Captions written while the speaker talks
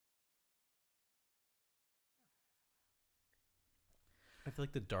I feel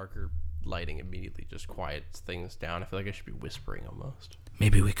like the darker lighting immediately just quiets things down. I feel like I should be whispering almost.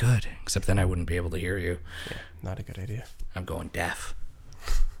 Maybe we could, except then I wouldn't be able to hear you. Yeah, not a good idea. I'm going deaf.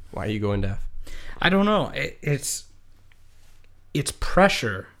 Why are you going deaf? I don't know. It's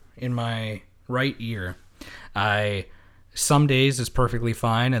pressure in my right ear. Some days it's perfectly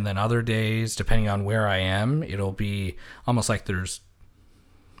fine, and then other days, depending on where I am, it'll be almost like there's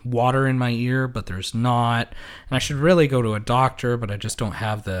water in my ear, but there's not. And I should really go to a doctor, but I just don't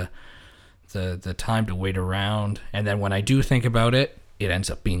have the time to wait around. And then when I do think about it, it ends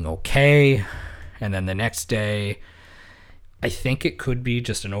up being okay. And then the next day, I think it could be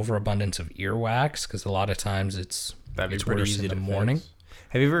just an overabundance of earwax, because a lot of times it's Pretty worse easy in the to morning. fix.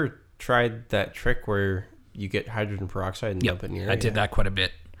 Have you ever tried that trick where you get hydrogen peroxide and dump it in your ear? I did that quite a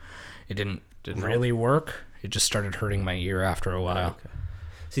bit. It didn't Didn't really work. It just started hurting my ear after a while. Okay.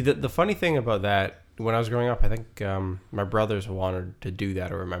 See, the funny thing about that, when I was growing up, I think my brothers wanted to do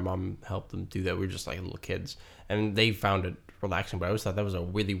that, or my mom helped them do that. We were just like little kids, and they found it relaxing. But I always thought that was a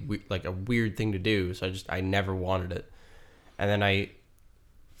really weird thing to do. So I never wanted it. And then I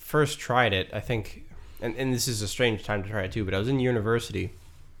first tried it, I think, and this is a strange time to try it too, but I was in university,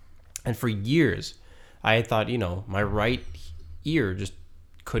 and for years I had thought, my right ear just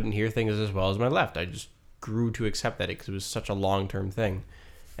couldn't hear things as well as my left. I just grew to accept that because it was such a long-term thing.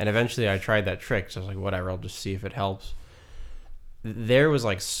 And eventually I tried that trick, so I was like, whatever, I'll just see if it helps. There was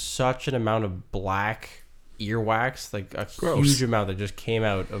like such an amount of black earwax, like a huge amount that just came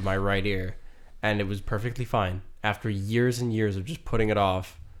out of my right ear, and it was perfectly fine. After years and years of just putting it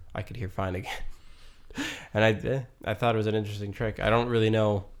off, I could hear fine again. And I thought it was an interesting trick. I don't really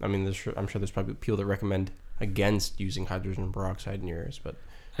know. I mean, I'm sure there's probably people that recommend against using hydrogen peroxide in your ears, but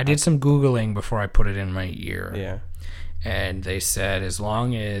I did some Googling before I put it in my ear. yeah. And they said as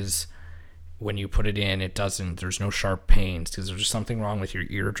long as when you put it in, there's no sharp pains, because there's something wrong with your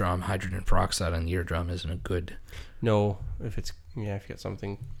eardrum. Hydrogen peroxide on the eardrum isn't a good. No, if you get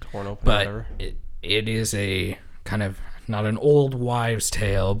something torn open or But whatever. it is a kind of, not an old wives'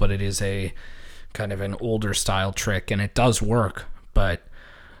 tale, but it is a kind of an older style trick, and it does work. But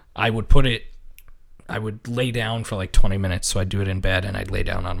I would lay down for like 20 minutes, so I'd do it in bed, and I'd lay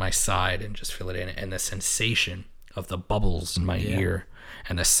down on my side and just feel it in, and the sensation of the bubbles in my ear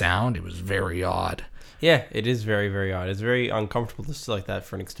and the sound, it was very odd. Yeah, it is very, very odd. It's very uncomfortable to sit like that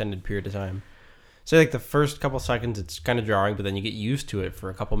for an extended period of time. So like the first couple seconds, it's kind of jarring, but then you get used to it for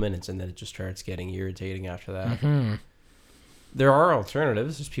a couple minutes, and then it just starts getting irritating after that. Mm-hmm. There are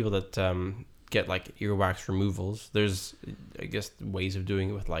alternatives. There's people that get like earwax removals. There's, I guess, ways of doing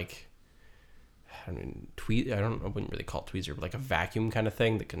it with like, I wouldn't really call it tweezer, but like a vacuum kind of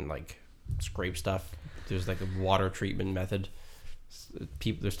thing that can like scrape stuff. There's like a water treatment method.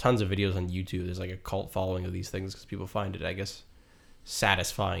 There's tons of videos on YouTube. There's like a cult following of these things because people find it, I guess,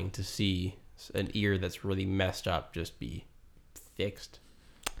 satisfying to see an ear that's really messed up just be fixed.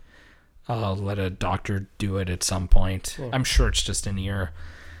 I'll let a doctor do it at some point. Yeah. I'm sure it's just an ear,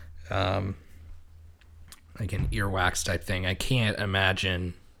 like an earwax type thing. I can't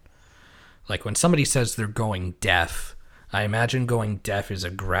imagine, like when somebody says they're going deaf, I imagine going deaf is a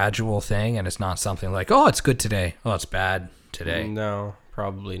gradual thing, and it's not something like, oh, it's good today, oh, it's bad today. No,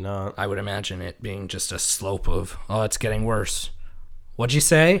 probably not. I would imagine it being just a slope of, oh, it's getting worse. What'd you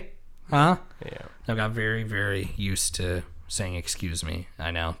say? Huh? Yeah. I got very, very used to saying excuse me.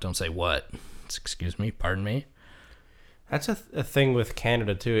 I know. Don't say what. It's excuse me. Pardon me. That's a thing with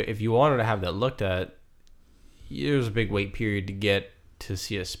Canada too. If you wanted to have that looked at, there's a big wait period to get to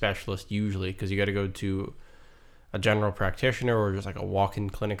see a specialist usually, because you got to go to a general practitioner or just like a walk-in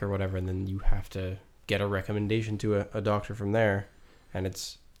clinic or whatever, and then you have to get a recommendation to a doctor from there, and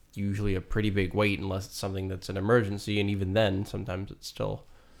it's usually a pretty big wait unless it's something that's an emergency, and even then sometimes it's still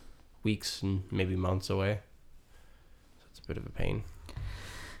weeks and maybe months away, so it's a bit of a pain.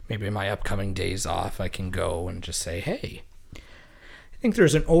 Maybe in my upcoming days off I can go and just say, hey, I think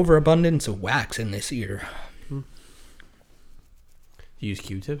there's an overabundance of wax in this ear. Do you use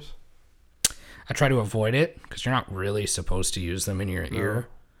Q-tips? I try to avoid it because you're not really supposed to use them in your ear.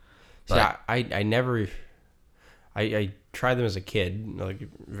 See, I never. I tried them as a kid, like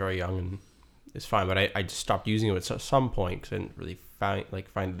very young, and it's fine. But I just stopped using them at some point because I didn't really find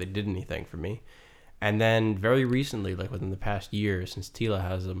that they did anything for me. And then very recently, like within the past year, since Tila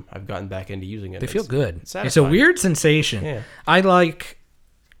has them, I've gotten back into using it. They feel good. It's a satisfying. weird sensation. Yeah.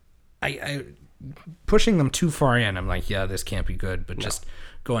 I pushing them too far in. I'm like, yeah, this can't be good. But just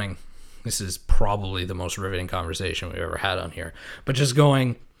going, this is probably the most riveting conversation we've ever had on here. But just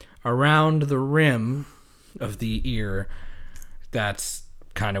going around the rim of the ear, that's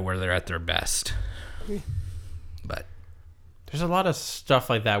kind of where they're at their best. But There's a lot of stuff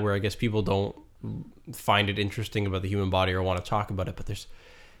like that where I guess people don't find it interesting about the human body or want to talk about it, but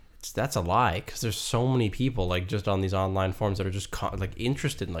that's a lie, because there's so many people like just on these online forums that are just like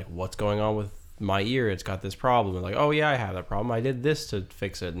interested in like what's going on with my ear. It's got this problem, and like, oh yeah, I have that problem, I did this to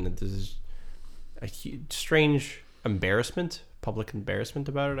fix it, and this is a huge, strange public embarrassment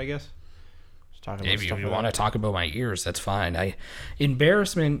about it, I guess. Just talking If about you want to talk about my ears, that's fine.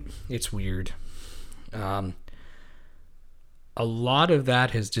 Embarrassment, it's weird. A lot of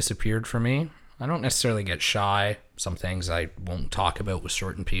that has disappeared for me. I don't necessarily get shy. Some things I won't talk about with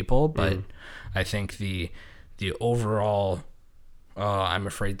certain people, but I think the overall, I'm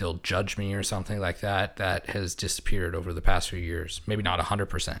afraid they'll judge me or something like that, that has disappeared over the past few years. Maybe not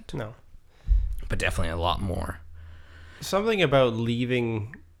 100%. No. But definitely a lot more. Something about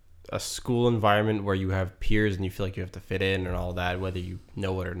leaving a school environment where you have peers and you feel like you have to fit in and all that, whether you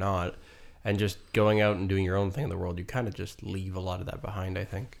know it or not, and just going out and doing your own thing in the world, you kind of just leave a lot of that behind, I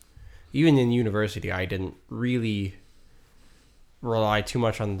think. Even in university, I didn't really rely too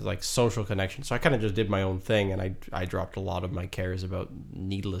much on like social connection, so I kind of just did my own thing, and I dropped a lot of my cares about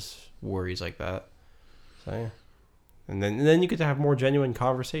needless worries like that. So yeah. And then you get to have more genuine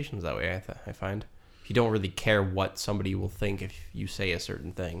conversations that way, I find. If you don't really care what somebody will think if you say a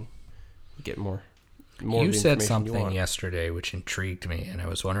certain thing, you get more you said something yesterday which intrigued me, and I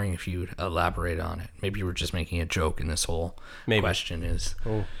was wondering if you'd elaborate on it. Maybe you were just making a joke, and this whole question is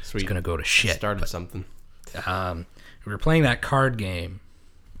it's going to go to shit. Started something. We were playing that card game,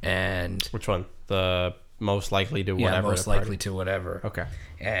 and... Which one? The most likely to whatever? Yeah, most likely to whatever. Okay.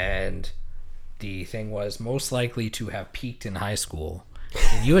 And the thing was most likely to have peaked in high school.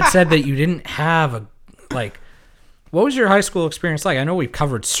 And you had said that you didn't have what was your high school experience like? I know we've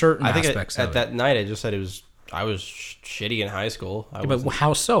covered certain aspects of it. At that night, I just said I was shitty in high school. But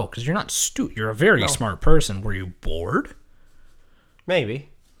how so? Because you're not stupid. You're a very smart person. Were you bored?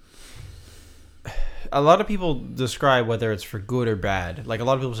 Maybe. A lot of people describe whether it's for good or bad. Like, a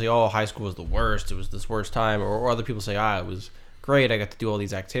lot of people say, oh, high school was the worst. It was this worst time. Or other people say, it was great. I got to do all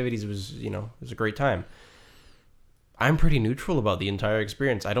these activities. It was, it was a great time. I'm pretty neutral about the entire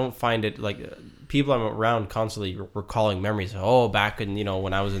experience. I don't find it like people I'm around constantly recalling memories. Oh, back in,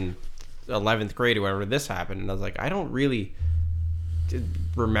 when I was in 11th grade or whatever, this happened. And I was like, I don't really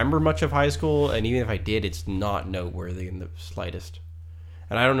remember much of high school. And even if I did, it's not noteworthy in the slightest.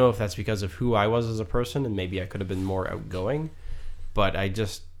 And I don't know if that's because of who I was as a person, and maybe I could have been more outgoing, but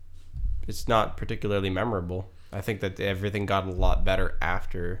it's not particularly memorable. I think that everything got a lot better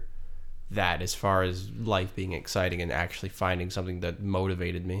after that, as far as life being exciting and actually finding something that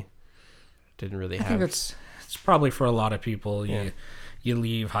motivated me. Didn't really have... I think it's probably for a lot of people. Yeah. You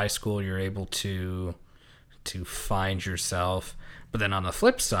leave high school, you're able to find yourself. But then on the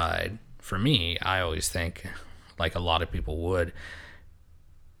flip side, for me, I always think, like a lot of people would,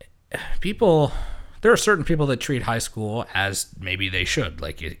 there are certain people that treat high school as maybe they should.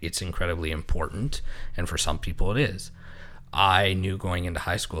 Like, it's incredibly important, and for some people it is. I knew going into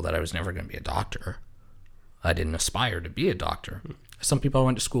high school that I was never going to be a doctor. I didn't aspire to be a doctor. Some people I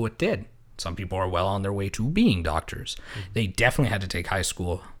went to school with did. Some people are well on their way to being doctors. They definitely had to take high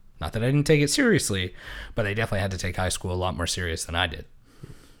school. Not that I didn't take it seriously, but they definitely had to take high school a lot more serious than I did.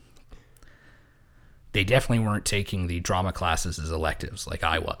 They definitely weren't taking the drama classes as electives like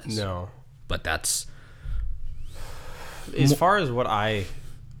I was. No. But that's... As far as what I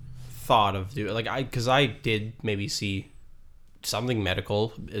thought of doing, because I did maybe see something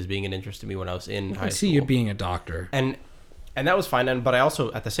medical as being an interest to me when I was in high school. I see you being a doctor. And that was fine. But I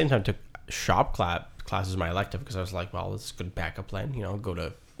also, at the same time, took shop classes as my elective, because I was like, well, it's a good backup plan.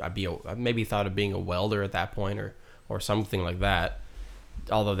 I maybe thought of being a welder at that point or something like that.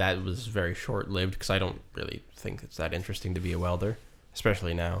 Although that was very short-lived, because I don't really think it's that interesting to be a welder,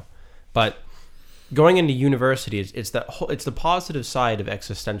 especially now. But going into university, it's the positive side of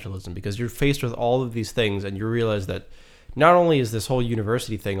existentialism, because you're faced with all of these things, and you realize that not only is this whole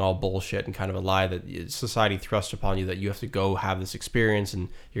university thing all bullshit and kind of a lie that society thrusts upon you, that you have to go have this experience and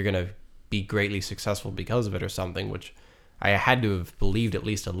you're going to be greatly successful because of it or something, which I had to have believed at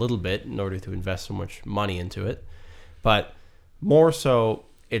least a little bit in order to invest so much money into it. But more so,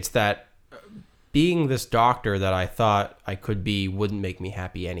 it's that being this doctor that I thought I could be wouldn't make me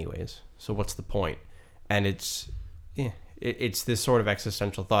happy anyways. So what's the point? And it's this sort of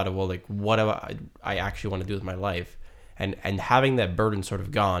existential thought of, well, like, what do I actually want to do with my life? And having that burden sort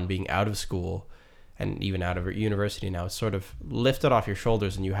of gone, being out of school and even out of university now, it's sort of lifted off your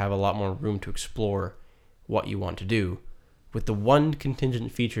shoulders, and you have a lot more room to explore what you want to do, with the one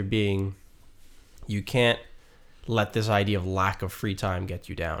contingent feature being you can't let this idea of lack of free time get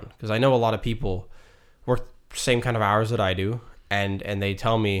you down. Because I know a lot of people same kind of hours that I do, and they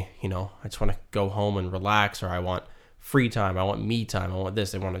tell me, I just want to go home and relax, or I want free time, I want me time, I want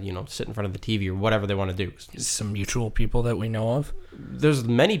this. They want to, sit in front of the TV or whatever they want to do. Some mutual people that we know of. There's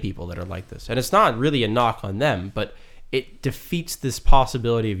many people that are like this, and it's not really a knock on them, but it defeats this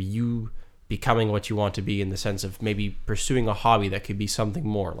possibility of you becoming what you want to be, in the sense of maybe pursuing a hobby that could be something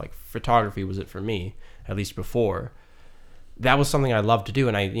more. Like photography was it for me, at least before. That was something I loved to do,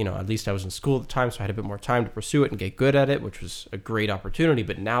 and at least I was in school at the time, so I had a bit more time to pursue it and get good at it, which was a great opportunity.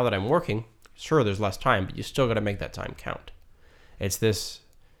 But now that I'm working, sure, there's less time, but you still got to make that time count. It's this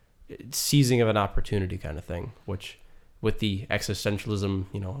seizing of an opportunity kind of thing, which with the existentialism,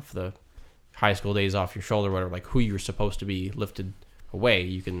 of the high school days off your shoulder, whatever, like who you're supposed to be lifted away,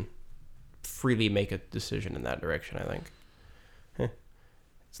 you can freely make a decision in that direction, I think.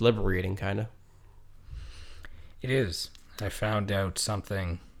 It's liberating, kind of. It is. I found out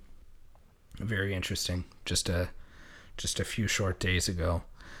something very interesting just a few short days ago.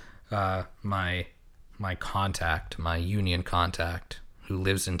 My union contact, who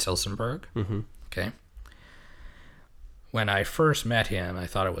lives in Tilsonburg. Mm-hmm. Okay. When I first met him, I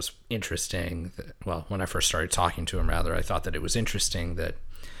thought it was interesting when I first started talking to him, rather, I thought that it was interesting that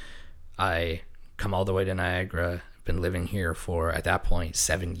I come all the way to Niagara, been living here for, at that point,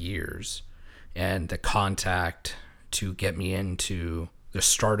 7 years, and the contact to get me into the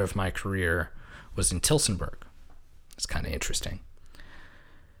start of my career was in Tilsonburg. It's kind of interesting.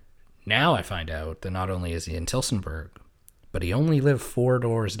 Now I find out that not only is he in Tilsonburg, but he only lived 4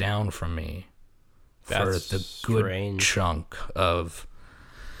 doors down from me for the good chunk of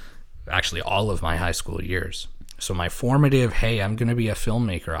actually all of my high school years. So my formative, hey, I'm going to be a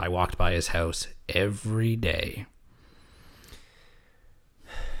filmmaker, I walked by his house every day.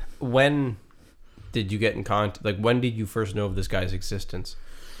 When did you get in contact? Like, when did you first know of this guy's existence?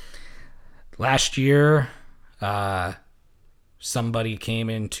 Last year, somebody came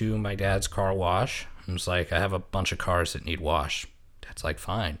into my dad's car wash and was like, I have a bunch of cars that need wash. Dad's like,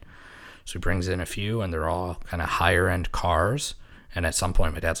 fine. So he brings in a few, and they're all kind of higher end cars. And at some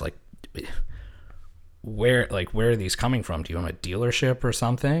point, my dad's like, where are these coming from? Do you own a dealership or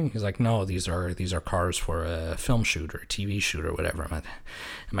something? He's like, no, these are cars for a film shoot or a TV shoot or whatever. And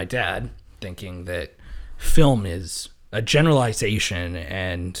my dad, thinking that film is a generalization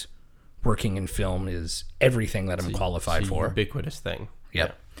and working in film is everything that I'm qualified for. Ubiquitous thing.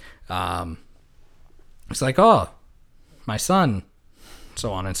 Yep. Yeah. It's like, oh, my son,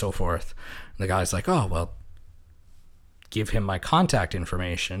 so on and so forth. And the guy's like, oh, well, give him my contact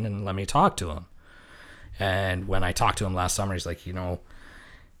information and let me talk to him. And when I talked to him last summer, he's like,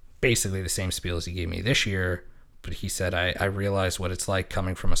 basically the same spiel as he gave me this year. But he said, I realize what it's like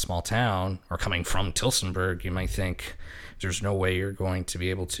coming from a small town, or coming from Tilsonburg. You might think there's no way you're going to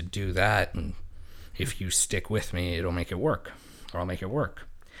be able to do that. And if you stick with me, it'll make it work, or I'll make it work.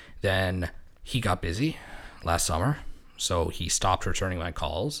 Then he got busy last summer, so he stopped returning my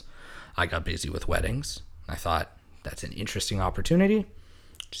calls. I got busy with weddings. I thought, that's an interesting opportunity.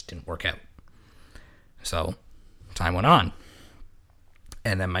 Just didn't work out. So time went on.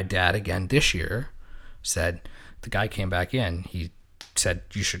 And then my dad again this year said, the guy came back in. He said,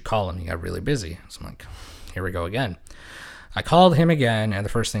 you should call him. He got really busy. So I'm like, here we go again. I called him again, and the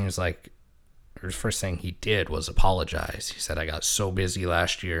first thing he did was apologize. He said, I got so busy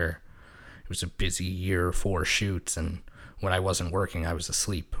last year. It was a busy year for shoots, and when I wasn't working, I was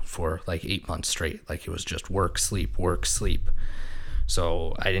asleep for like 8 months straight. Like, it was just work, sleep, work, sleep.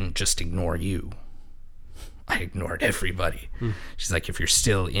 So I didn't just ignore you. I ignored everybody. She's like, if you're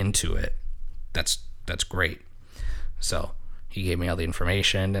still into it, that's great. So he gave me all the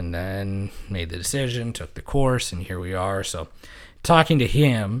information and then made the decision, took the course, and here we are. So talking to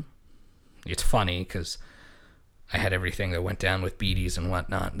him, it's funny because I had everything that went down with Beatties and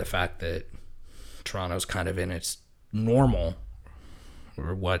whatnot. And the fact that Toronto's kind of in its normal,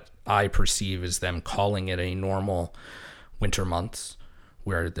 or what I perceive as them calling it a normal winter months,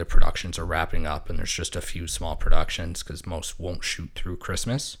 where the productions are wrapping up and there's just a few small productions because most won't shoot through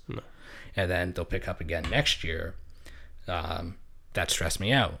Christmas. No. And then they'll pick up again next year. That stressed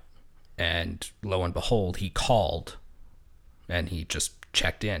me out. And lo and behold, he called and he just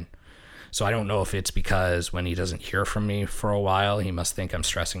checked in. So I don't know if it's because when he doesn't hear from me for a while, he must think I'm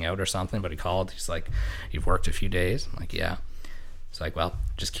stressing out or something, but he called. He's like, you've worked a few days? I'm like, yeah. It's like, well,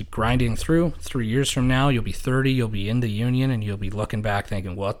 just keep grinding through. 3 years from now, you'll be 30, you'll be in the union, and you'll be looking back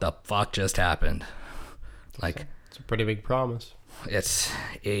thinking, what the fuck just happened? Like, it's a pretty big promise. It's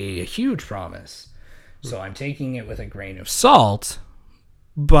a huge promise. So I'm taking it with a grain of salt,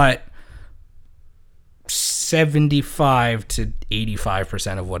 but 75 to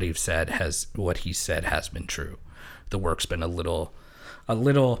 85% of what he said has been true. The work's been a little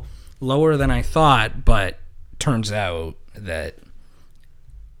lower than I thought, but turns out that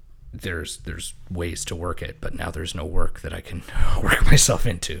there's ways to work it, but now there's no work that I can work myself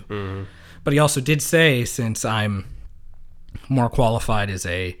into. Mm-hmm. But he also did say, since I'm more qualified as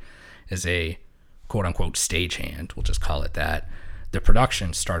a quote unquote stagehand, we'll just call it that, the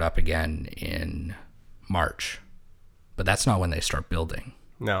production start up again in March. But that's not when they start building.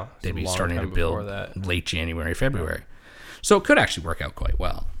 No. They'd be starting to build late January, February. So it could actually work out quite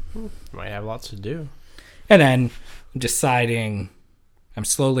well. Might have lots to do. And then deciding, I'm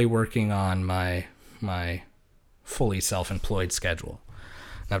slowly working on my fully self-employed schedule.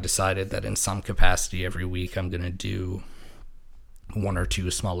 And I've decided that in some capacity every week I'm going to do one or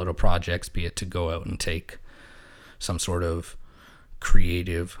two small little projects, be it to go out and take some sort of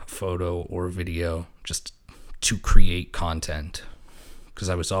creative photo or video just to create content, because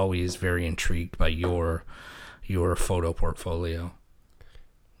I was always very intrigued by your photo portfolio.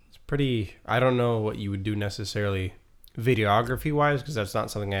 It's pretty, I don't know what you would do necessarily videography wise, because that's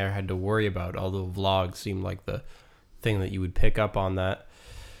not something I had to worry about, although vlogs seemed like the thing that you would pick up on that.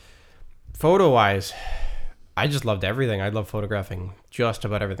 Photo wise, I just loved everything. I love photographing just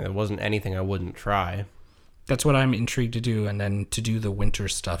about everything. There wasn't anything I wouldn't try. That's what I'm intrigued to do. And then to do the winter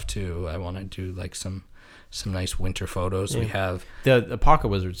stuff too. I want to do like some nice winter photos. Yeah. We have the Pocket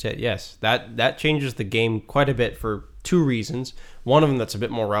Wizard set. Yes, that changes the game quite a bit for two reasons. One of them that's a bit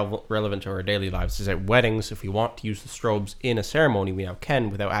more relevant to our daily lives is at weddings. If we want to use the strobes in a ceremony, we now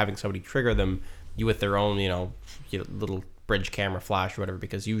can without having somebody trigger them. You with their own, little bridge camera flash or whatever.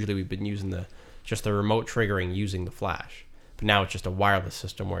 Because usually we've been using just the remote triggering using the flash, but now it's just a wireless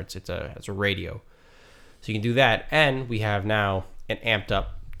system where it's a radio. So you can do that, and we have now an amped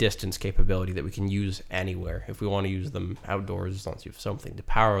up distance capability that we can use anywhere. If we want to use them outdoors, as long as you have something to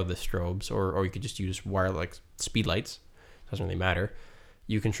power the strobes, or you could just use wire like speed lights. Doesn't really matter.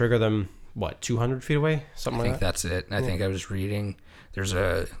 You can trigger them, 200 feet away? Something like that? I think that's it. I think I was reading there's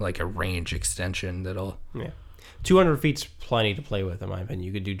a range extension that'll... Yeah. 200 feet's plenty to play with, in my opinion.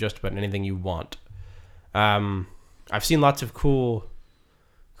 You could do just about anything you want. I've seen lots of cool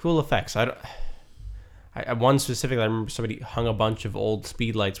effects. One specifically, I remember somebody hung a bunch of old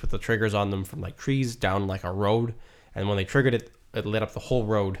speed lights with the triggers on them from like trees down like a road, and when they triggered it, it lit up the whole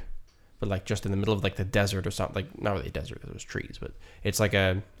road, but like just in the middle of like the desert or something. Like not really a desert because it was trees, but it's like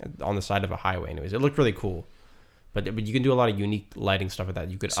on the side of a highway. Anyways, it looked really cool. But you can do a lot of unique lighting stuff with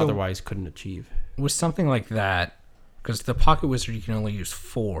that you could otherwise couldn't achieve. With something like that, because the Pocket Wizard you can only use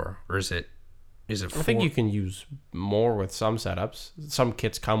 4, or is it 4? I think you can use more with some setups. Some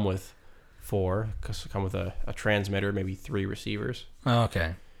kits come with 4, because they come with a transmitter, maybe 3 receivers. Oh,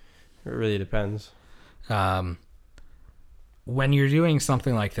 okay. It really depends. When you're doing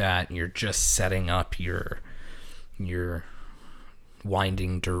something like that, you're just setting up your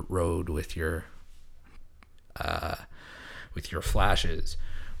winding dirt road with your flashes.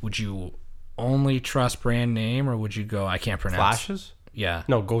 Would you only trust brand name, or would you go, I can't pronounce flashes? Yeah.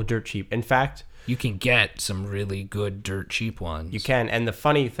 No, go dirt cheap. In fact, you can get some really good dirt cheap ones. You can, and the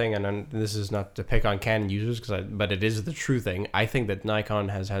funny thing, and this is not to pick on Canon users, but it is the true thing. I think that Nikon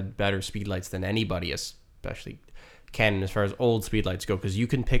has had better speedlights than anybody, especially Canon, as far as old speedlights go, because you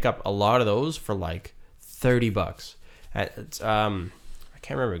can pick up a lot of those for like $30. It's I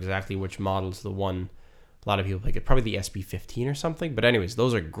can't remember exactly which model's the one. A lot of people pick it, probably the SB15 or something. But anyways,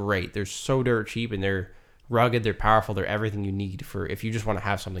 those are great. They're so dirt cheap, and they're rugged, they're powerful, they're everything you need for if you just want to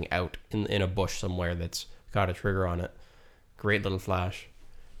have something out in a bush somewhere that's got a trigger on it. Great little flash.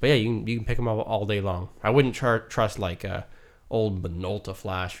 But yeah, you can pick them up all day long. I wouldn't trust like a old Minolta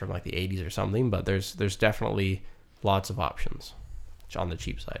flash from like the 80s or something, but there's definitely lots of options on the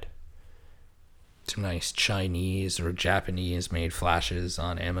cheap side. Some nice Chinese or Japanese made flashes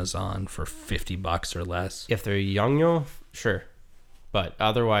on Amazon for $50 or less. If they're Yongnuo, sure. But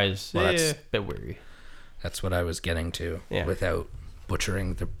otherwise, that's a bit weary. That's what I was getting to, without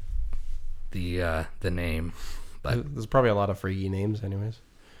butchering the name. But there's probably a lot of freaky names, anyways.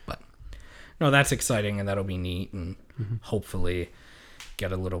 But no, that's exciting, and that'll be neat, and hopefully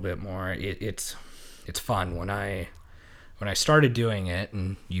get a little bit more. It's fun when I started doing it,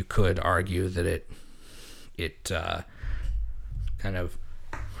 and you could argue that it kind of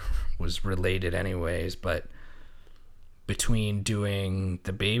was related anyways, but between doing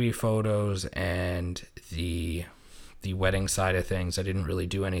the baby photos and the wedding side of things, I didn't really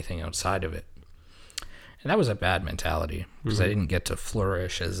do anything outside of it. And that was a bad mentality, because I didn't get to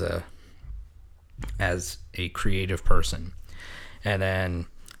flourish as a creative person. And then,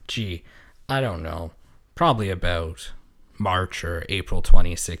 I don't know, probably about March or April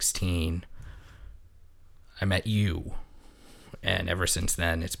 2016, I met you. And ever since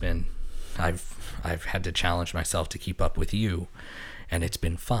then, it's been, I've had to challenge myself to keep up with you, and it's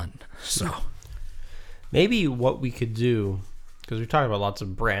been fun. So maybe what we could do, because we're talking about lots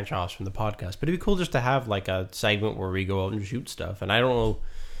of branch offs from the podcast, but it'd be cool just to have like a segment where we go out and shoot stuff. And I don't know,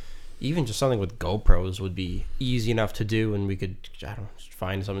 even just something with GoPros would be easy enough to do, and we could, I don't know, just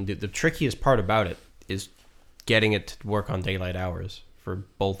find something to do. The trickiest part about it is getting it to work on daylight hours for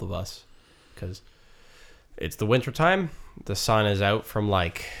both of us, because it's the winter time. The sun is out from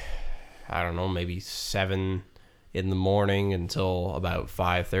like, I don't know, maybe 7 in the morning until about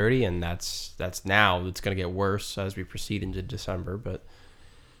 5:30, and that's now. It's going to get worse as we proceed into December, but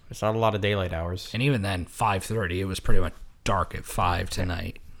it's not a lot of daylight hours. And even then, 5:30, it was pretty much dark at 5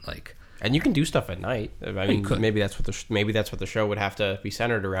 tonight. Like, and you can do stuff at night. I mean, maybe that's what the show would have to be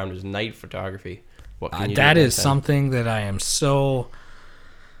centered around, is night photography. What can you that do is something that I am so.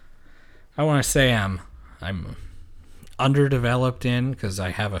 I want to say I'm underdeveloped in, because I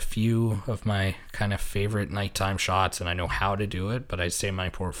have a few of my kind of favorite nighttime shots and I know how to do it, but I'd say my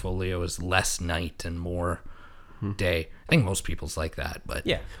portfolio is less night and more day. I think most people's like that, but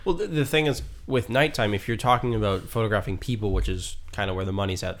yeah. Well, the thing is, with nighttime, if you're talking about photographing people, which is kind of where the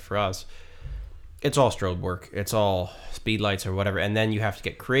money's at for us, it's all strobe work. It's all speed lights or whatever, and then you have to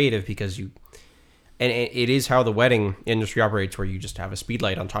get creative because and it is how the wedding industry operates, where you just have a speed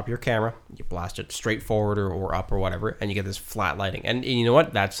light on top of your camera, you blast it straight forward or up or whatever, and you get this flat lighting. And you know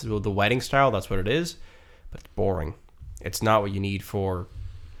what? That's the wedding style. That's what it is. But it's boring. It's not what you need for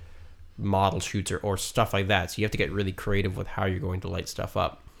model shoots or stuff like that. So you have to get really creative with how you're going to light stuff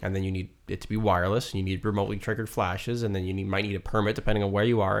up. And then you need it to be wireless. And you need remotely triggered flashes. And then you might need a permit depending on where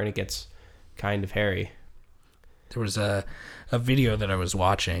you are. And it gets kind of hairy. There was a video that I was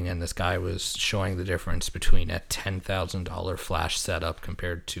watching, and this guy was showing the difference between a $10,000 flash setup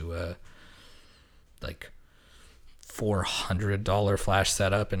compared to a like $400 flash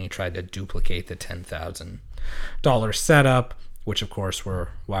setup, and he tried to duplicate the $10,000 setup, which of course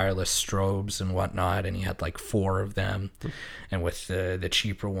were wireless strobes and whatnot, and he had like 4 of them. And with the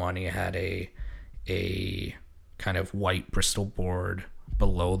cheaper one, he had a kind of white Bristol board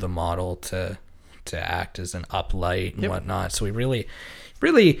below the model to act as an uplight and whatnot. So we really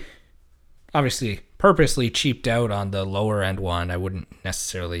obviously purposely cheaped out on the lower end one. I wouldn't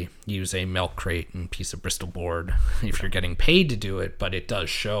necessarily use a milk crate and piece of Bristol board if you're getting paid to do it, but it does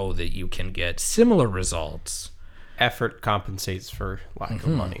show that you can get similar results. Effort compensates for lack of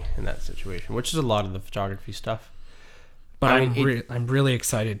money in that situation, which is a lot of the photography stuff. But I'm really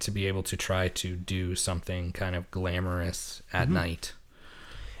excited to be able to try to do something kind of glamorous at night.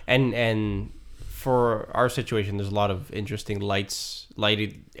 And for our situation, there's a lot of interesting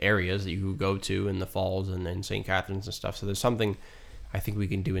lighted areas that you could go to in the falls and in St. Catharines and stuff. So there's something I think we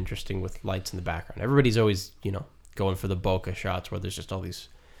can do interesting with lights in the background. Everybody's always, going for the bokeh shots where there's just all these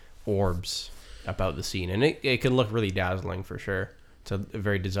orbs about the scene. And it can look really dazzling for sure. It's a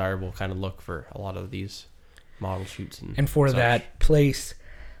very desirable kind of look for a lot of these model shoots. And for such. That place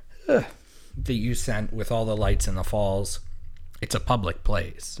that you sent with all the lights in the falls, it's a public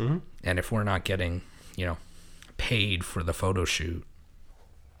place. Mm-hmm. And if we're not getting, paid for the photo shoot,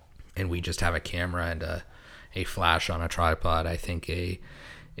 and we just have a camera and a flash on a tripod, I think a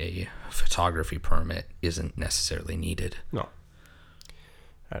photography permit isn't necessarily needed. No,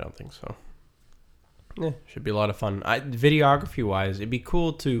 I don't think so. Yeah, should be a lot of fun. Videography wise, it'd be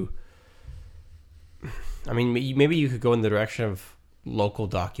cool to, maybe you could go in the direction of local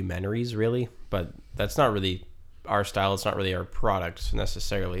documentaries, really, but that's not really our style. It's not really our product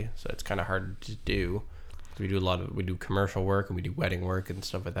necessarily, so it's kind of hard to do. We do commercial work and we do wedding work and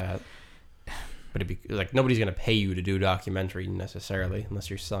stuff like that. But it'd be like nobody's gonna pay you to do a documentary necessarily unless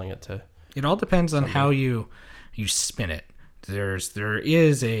you're selling it to. It all depends on how you spin it. There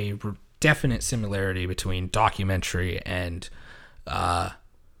is a definite similarity between documentary and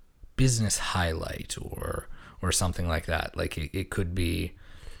business highlight or something like that. Like it could be.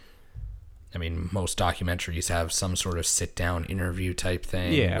 Most documentaries have some sort of sit-down interview type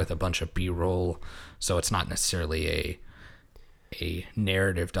thing with a bunch of B-roll, so it's not necessarily a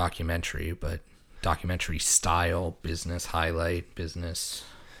narrative documentary, but documentary style, business highlight, business.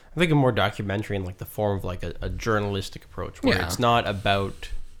 I think a more documentary in like the form of like a journalistic approach, where it's not about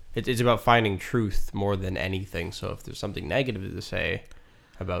it's about finding truth more than anything. So if there's something negative to say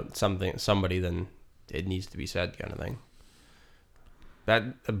about somebody, then it needs to be said, kind of thing.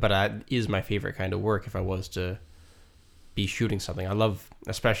 That is my favorite kind of work if I was to be shooting something. I love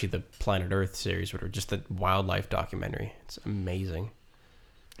especially the Planet Earth series, which are just a wildlife documentary. It's amazing.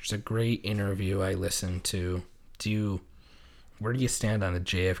 There's a great interview I listened to. Where do you stand on the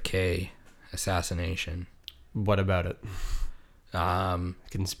JFK assassination? What about it?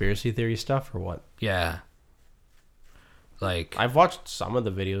 Conspiracy theory stuff or what? Yeah. Like, I've watched some of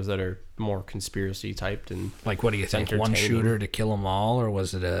the videos that are more conspiracy typed and like, what do you think? One shooter to kill them all, or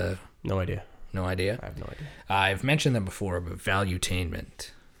was it a... No idea. No idea? I have no idea. I've mentioned them before, but Valuetainment.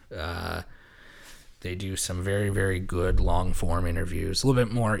 They do some very, very good long-form interviews. A little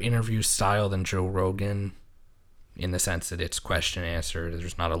bit more interview style than Joe Rogan, in the sense that it's question answer.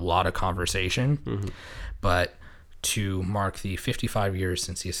 There's not a lot of conversation. Mm-hmm. But to mark the 55 years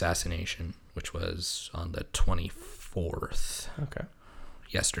since the assassination, which was on the 24th. Okay.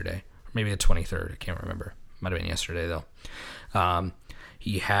 Yesterday. Or maybe the 23rd. I can't remember. Might have been yesterday, though.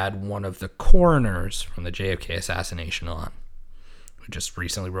 He had one of the coroners from the JFK assassination on, who just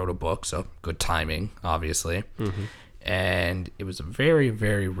recently wrote a book, so good timing, obviously. Mm-hmm. And it was a very,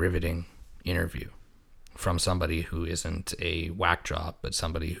 very riveting interview from somebody who isn't a whack job, but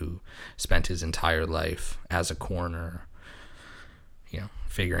somebody who spent his entire life as a coroner,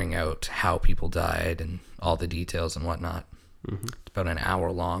 figuring out how people died and all the details and whatnot. Mm-hmm. It's about an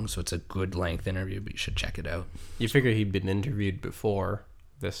hour long, so it's a good length interview, but you should check it out. You figure he'd been interviewed before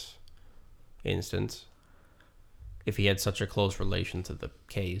this instance, if he had such a close relation to the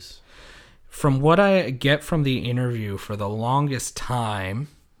case. From what I get from the interview, for the longest time,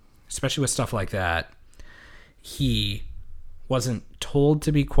 especially with stuff like that, he wasn't told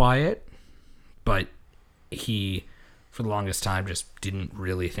to be quiet, but he, for the longest time, just didn't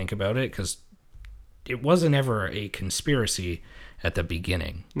really think about it, because it wasn't ever a conspiracy at the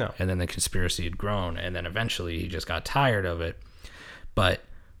beginning. No. And then the conspiracy had grown, and then eventually he just got tired of it. But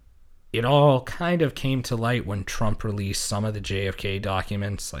it all kind of came to light when Trump released some of the JFK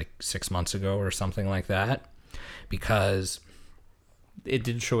documents like 6 months ago or something like that, because it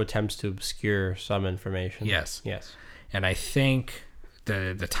did show attempts to obscure some information. Yes. Yes. And I think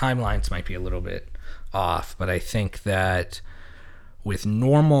the timelines might be a little bit off, but I think that with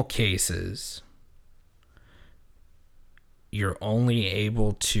normal cases, you're only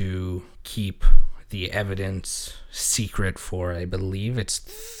able to keep the evidence secret for, I believe it's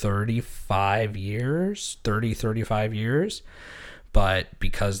 35 years. But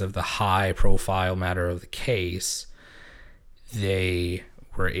because of the high profile matter of the case, they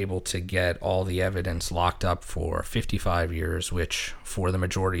were able to get all the evidence locked up for 55 years, which for the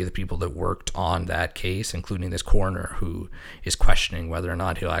majority of the people that worked on that case, including this coroner who is questioning whether or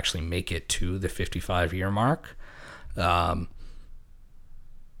not he'll actually make it to the 55-year mark,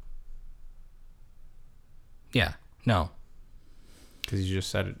 yeah, no. Because you just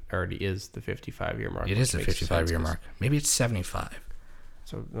said it already is the 55-year mark. It is the 55-year mark. Maybe it's 75.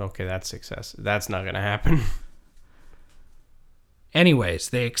 So, okay, that's success. That's not going to happen. Anyways,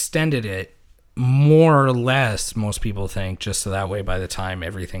 they extended it more or less, most people think, just so that way by the time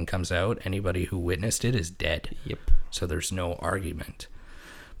everything comes out, anybody who witnessed it is dead. Yep. So there's no argument.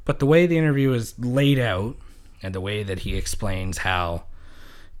 But the way the interview is laid out and the way that he explains how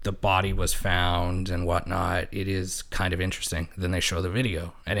the body was found and whatnot, it is kind of interesting. Then they show the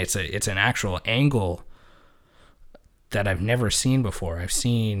video, and it's an actual angle that I've never seen before. I've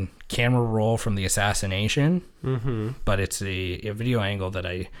seen camera roll from the assassination, but it's a video angle that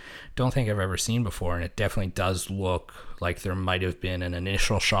I don't think I've ever seen before, and it definitely does look like there might have been an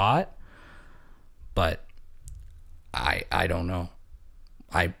initial shot, but I don't know.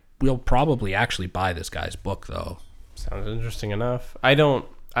 I will probably actually buy this guy's book, though. Sounds interesting enough.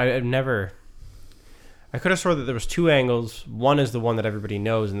 I've never... I could have sworn that there was two angles. One is the one that everybody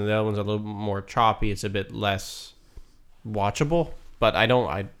knows, and the other one's a little more choppy. It's a bit less watchable, but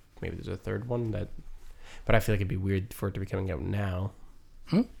maybe there's a third one but I feel like it'd be weird for it to be coming out now.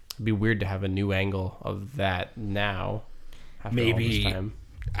 It'd be weird to have a new angle of that now. Maybe all this time.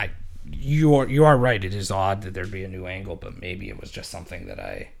 You are right. It is odd that there'd be a new angle, but maybe it was just something that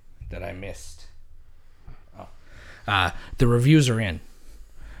I missed. The reviews are in.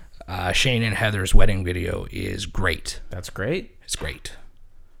 Shane and Heather's wedding video is great. That's great. It's great.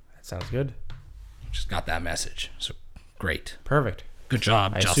 That sounds good. Just got that message. So great. Perfect. Good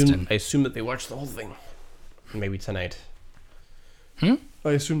job, Justin. I assume that they watched the whole thing. Maybe tonight. I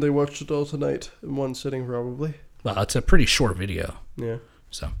assume they watched it all tonight in one sitting, probably. Well, it's a pretty short video. Yeah.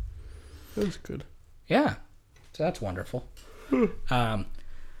 So. That's good. Yeah. So that's wonderful.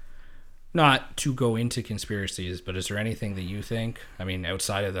 Not to go into conspiracies, but is there anything that you think, I mean,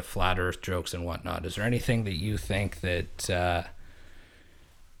 outside of the flat earth jokes and whatnot, is there anything that you think that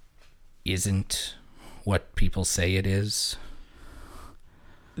isn't what people say it is?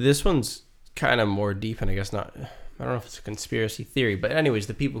 This one's kind of more deep, and I guess not I don't know if it's a conspiracy theory, but anyways,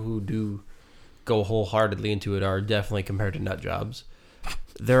 the people who do go wholeheartedly into it are definitely compared to nut jobs.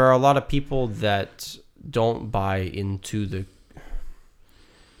 There are a lot of people that don't buy into the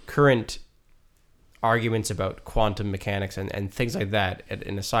current arguments about quantum mechanics and things like that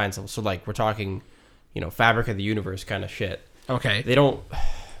in a science level. So like we're talking, fabric of the universe kind of shit. Okay. They don't.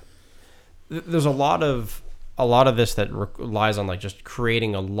 There's a lot of this that relies on like just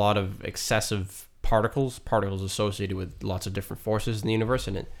creating a lot of excessive particles associated with lots of different forces in the universe,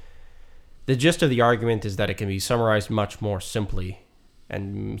 and the gist of the argument is that it can be summarized much more simply,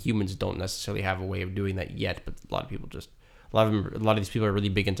 and humans don't necessarily have a way of doing that yet. But a lot of these people are really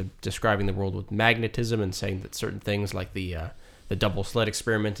big into describing the world with magnetism and saying that certain things like the double slit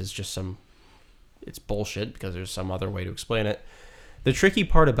experiment is just it's bullshit because there's some other way to explain it. The tricky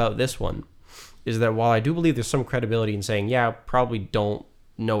part about this one is that while I do believe there's some credibility in saying, yeah, probably don't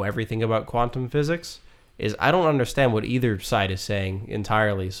know everything about quantum physics, is I don't understand what either side is saying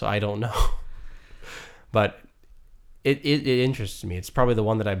entirely, so I don't know. But it interests me. It's probably the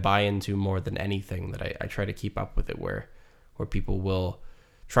one that I buy into more than anything, that I try to keep up with it, where people will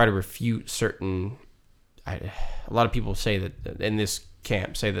try to refute certain... a lot of people say that, in this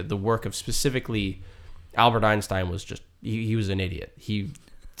camp, say that the work of specifically Albert Einstein was just... He was an idiot. He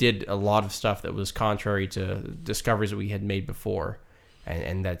did a lot of stuff that was contrary to discoveries that we had made before,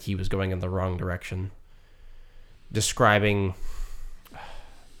 and that he was going in the wrong direction. Describing...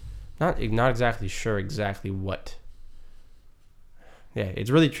 Not exactly sure exactly what... Yeah, it's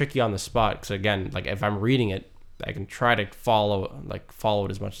really tricky on the spot, because again, like if I'm reading it, I can try to follow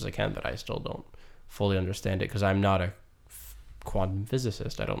it as much as I can, but I still don't fully understand it because I'm not a quantum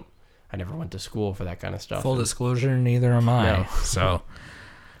physicist. I never went to school for that kind of stuff. Full disclosure, neither am I. No. So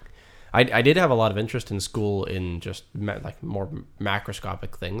I did have a lot of interest in school in just like more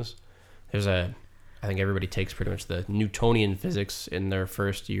macroscopic things. I think everybody takes pretty much the Newtonian physics in their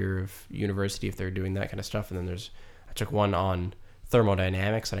first year of university if they're doing that kind of stuff. And then I took one on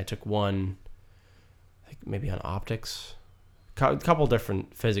thermodynamics, and I took one, I think maybe on optics, a couple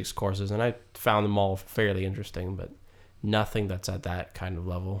different physics courses, and I found them all fairly interesting, but nothing that's at that kind of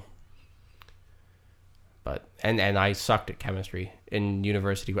level. But and I sucked at chemistry in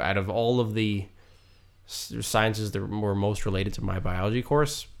university. Out of all of the sciences that were most related to my biology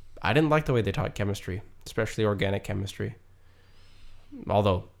course, I didn't like the way they taught chemistry, especially organic chemistry.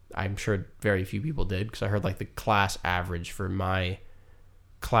 Although I'm sure very few people did, because I heard like the class average for my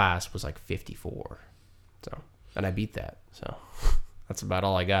class was like 54. So, and I beat that. So that's about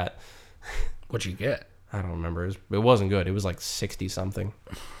all I got. What'd you get? I don't remember. It wasn't good. It was like 60 something.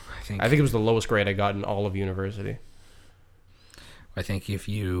 I think it was the lowest grade I got in all of university. I think if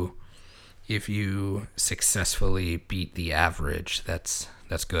you successfully beat the average, that's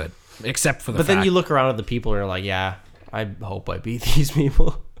good. Except for the But then you look around at the people and you're like, yeah, I hope I beat these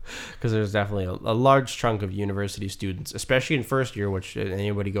people. Because there's definitely a large chunk of university students, especially in first year, which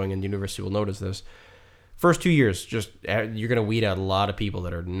anybody going into university will notice this. First 2 years, just you're going to weed out a lot of people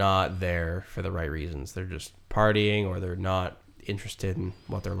that are not there for the right reasons. They're just partying, or they're not interested in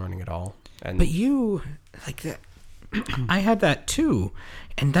what they're learning at all. And but you like that. I had that too,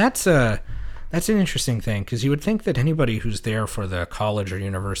 and that's an interesting thing, because you would think that anybody who's there for the college or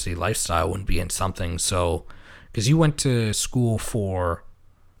university lifestyle wouldn't be in something. So, because you went to school for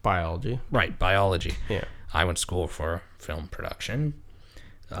biology, right? Biology. Yeah. I went to school for film production.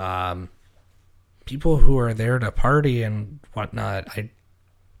 People who are there to party and whatnot, I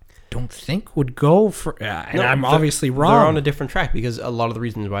don't think would go for. And no, I'm obviously wrong. They're on a different track, because a lot of the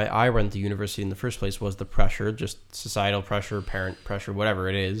reasons why I went to university in the first place was the pressure, just societal pressure, parent pressure, whatever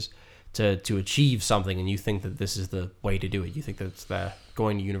it is, to achieve something. And you think that this is the way to do it. You think that it's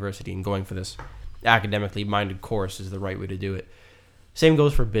going to university and going for this academically minded course is the right way to do it. Same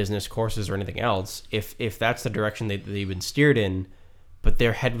goes for business courses or anything else. If that's the direction they've been steered in, but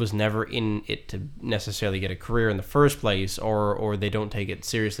their head was never in it to necessarily get a career in the first place, or they don't take it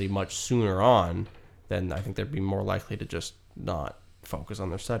seriously much sooner on, then I think they'd be more likely to just not focus on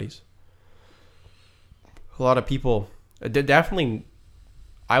their studies. A lot of people, definitely,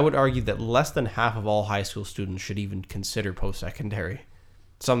 I would argue that less than half of all high school students should even consider post-secondary.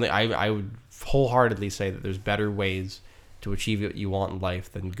 Something I would wholeheartedly say that there's better ways to achieve what you want in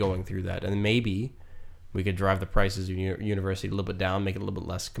life than going through that. And maybe we could drive the prices of university a little bit down, make it a little bit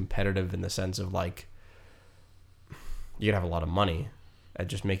less competitive in the sense of like, you could have a lot of money and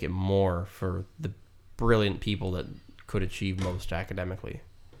just make it more for the brilliant people that could achieve most academically,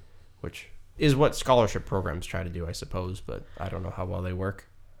 which is what scholarship programs try to do, I suppose, but I don't know how well they work.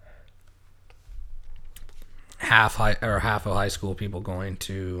 Half of high school people going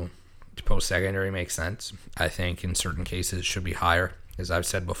to post-secondary makes sense. I think in certain cases it should be higher. As I've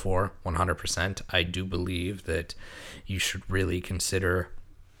said before, 100%. I do believe that you should really consider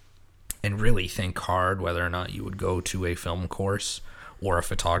and really think hard whether or not you would go to a film course or a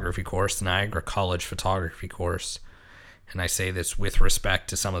photography course, the Niagara College photography course. And I say this with respect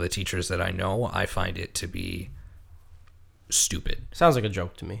to some of the teachers that I know. I find it to be stupid. Sounds like a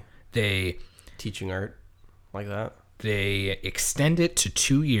joke to me. They Teaching art like that. They extend it to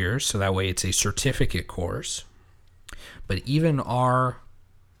 2 years, so that way it's a certificate course. But even our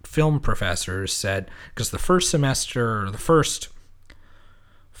film professors said, because the first semester, or the first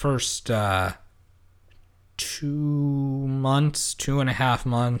 2.5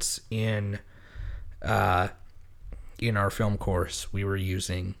 months in our film course, we were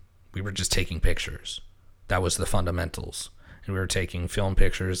just taking pictures. That was the fundamentals. And we were taking film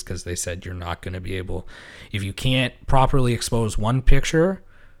pictures because they said you're not going to be able, if you can't properly expose one picture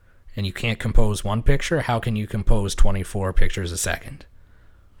and you can't compose one picture, how can you compose 24 pictures a second?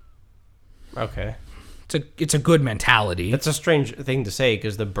 Okay. It's a good mentality. That's a strange thing to say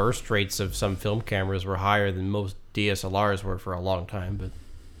because the burst rates of some film cameras were higher than most DSLRs were for a long time, but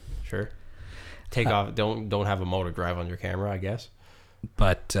sure. Take off, don't have a motor drive on your camera, I guess.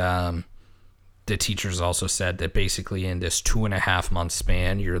 But the teachers also said that basically in this 2.5 month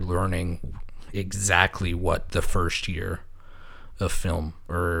span, you're learning exactly what the first year of film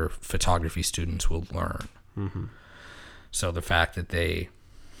or photography students will learn. Mm-hmm. So the fact that they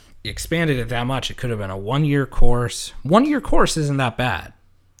expanded it that much, it could have been a 1 year course. 1 year course isn't that bad.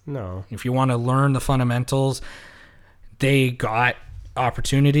 No. If you want to learn the fundamentals, they got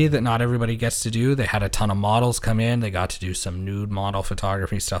opportunity that not everybody gets to do. They had a ton of models come in. They got to do some nude model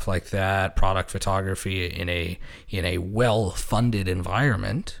photography, stuff like that, product photography in a well-funded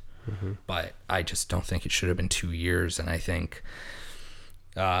environment. Mm-hmm. But I just don't think it should have been 2 years. And I think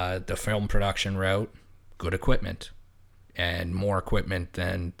the film production route, good equipment and more equipment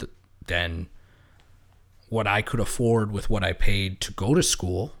than what I could afford with what I paid to go to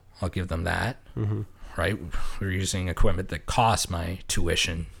school. I'll give them that. Mm-hmm. Right? We're using equipment that costs my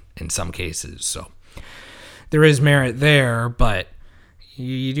tuition in some cases. So there is merit there, but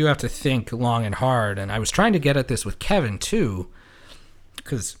you do have to think long and hard. And I was trying to get at this with Kevin too,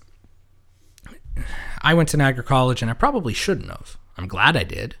 because I went to Niagara College and I probably shouldn't have. I'm glad I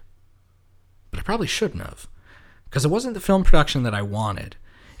did, but I probably shouldn't have, because it wasn't the film production that I wanted.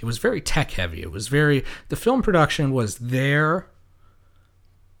 It was very tech heavy. The film production was there,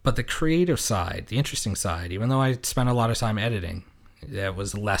 but the creative side, the interesting side, even though I spent a lot of time editing, that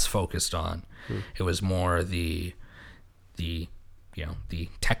was less focused on. It was more the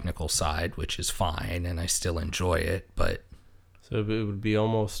technical side, which is fine, and I still enjoy it. But so it would be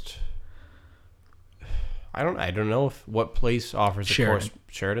almost. I don't know if what place offers the course.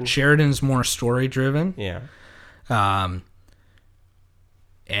 Sheridan. Sheridan's more story driven. Yeah.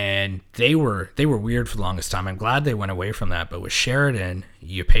 And they were weird for the longest time. I'm glad they went away from that. But with Sheridan,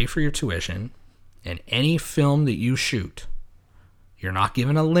 you pay for your tuition, and any film that you shoot, you're not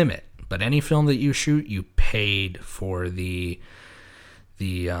given a limit, but any film that you shoot, you paid for the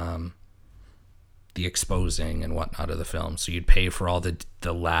exposing and whatnot of the film. So you'd pay for all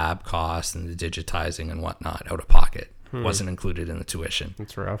the lab costs and the digitizing and whatnot out of pocket. Wasn't included in the tuition.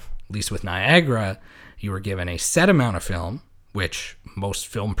 That's rough. At least with Niagara, you were given a set amount of film, which most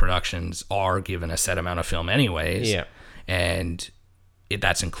film productions are given a set amount of film anyways. Yeah. And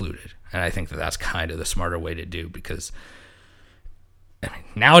that's included. And I think that's kind of the smarter way to do, because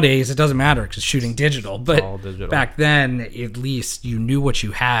nowadays it doesn't matter because shooting digital. But all digital. Back then, at least you knew what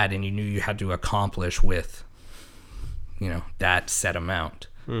you had and you knew you had to accomplish with, that set amount.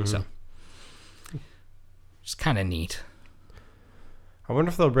 Mm-hmm. So it's kind of neat. I wonder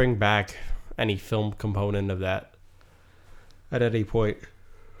if they'll bring back any film component of that at any point.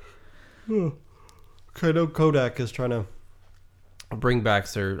 I know Kodak is trying to bring back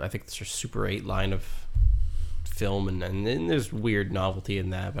their Super 8 line of film, and there's weird novelty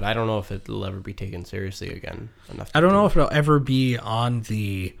in that, but I don't know if it'll ever be taken seriously again. I don't know if it'll ever be on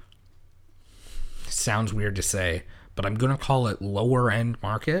the, sounds weird to say, but I'm going to call it lower end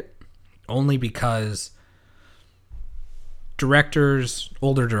market, only because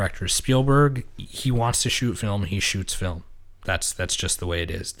older directors, Spielberg, he wants to shoot film, he shoots film. That's just the way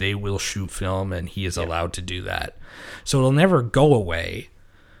it is. They will shoot film, and he is allowed to do that. So it'll never go away.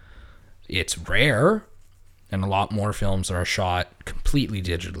 It's rare, and a lot more films are shot completely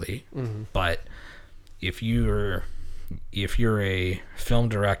digitally. Mm-hmm. But if you're a film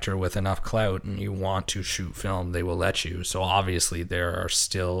director with enough clout and you want to shoot film, they will let you. So obviously there are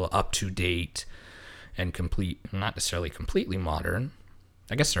still up to date and complete, not necessarily completely modern.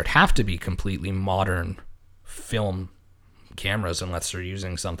 I guess there'd have to be completely modern film cameras unless they're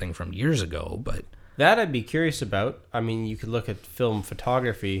using something from years ago, but That I'd be curious about. I mean, you could look at film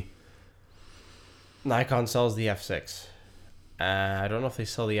photography. Nikon sells the F6. I don't know if they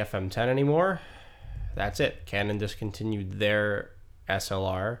sell the FM10 anymore. That's it. Canon discontinued their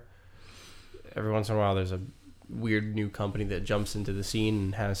SLR. Every once in a while, there's a weird new company that jumps into the scene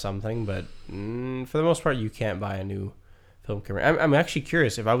and has something, but for the most part, you can't buy a new film camera. I'm actually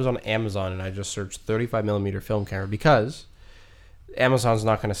curious if I was on Amazon and I just searched 35mm film camera, because Amazon's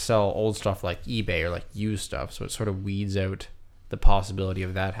not going to sell old stuff like eBay or like used stuff, so it sort of weeds out the possibility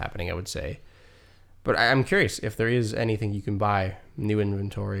of that happening, I would say. But I'm curious if there is anything you can buy, new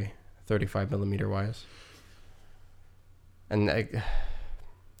inventory, 35mm wise. And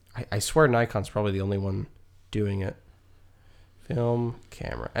I swear Nikon's probably the only one doing it. Film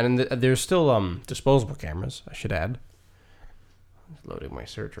camera. And there's still disposable cameras, I should add. I'm loading my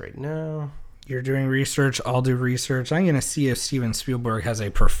search right now. you're doing research, I'll do research. I'm going to see if Steven Spielberg has a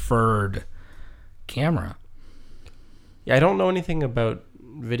preferred camera. Yeah, I don't know anything about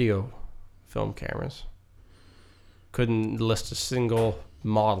video film cameras. Couldn't list a single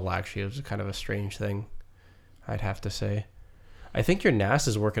model, actually. It was kind of a strange thing, I'd have to say. I think your NAS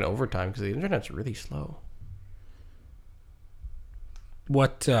is working overtime because the internet's really slow.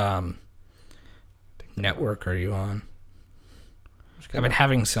 What network are you on? I've been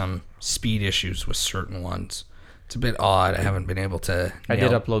having some speed issues with certain ones. It's a bit odd. I haven't been able to... I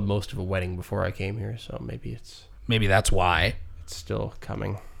did upload most of a wedding before I came here, so maybe that's why. It's still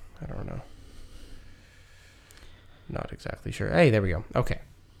coming. I don't know. Not exactly sure. Hey, there we go. Okay.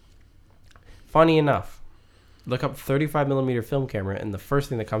 Funny enough, look up 35mm film camera, and the first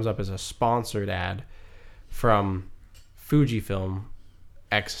thing that comes up is a sponsored ad from Fujifilm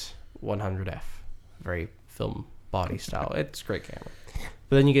X100F. Very film body style. It's a great camera.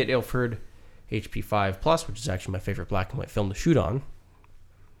 But then you get Ilford HP5 Plus, which is actually my favorite black and white film to shoot on.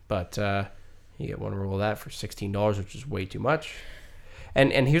 But you get one roll of that for $16, which is way too much.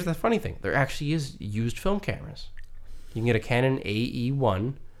 And here's the funny thing. There actually is used film cameras. You can get a Canon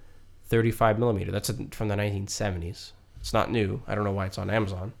AE1 35mm. That's from the 1970s. It's not new. I don't know why it's on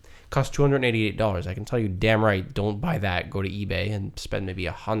Amazon. It costs $288. I can tell you damn right, don't buy that. Go to eBay and spend maybe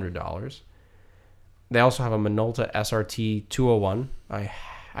 $100. They also have a Minolta SRT 201. I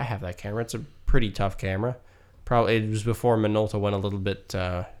have that camera. It's a pretty tough camera. Probably it was before Minolta went a little bit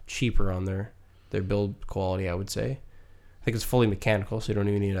cheaper on their build quality, I would say. I think it's fully mechanical, so you don't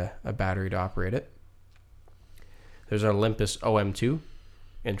even need a battery to operate it. There's an Olympus OM2.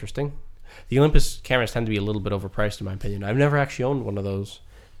 Interesting. The Olympus cameras tend to be a little bit overpriced, in my opinion. I've never actually owned one of those,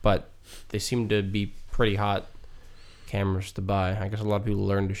 but they seem to be pretty hot cameras to buy. I guess a lot of people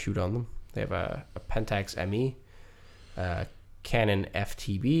learn to shoot on them. They have a Pentax ME, Canon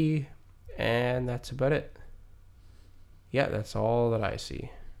FTB, and that's about it. Yeah, that's all that I see.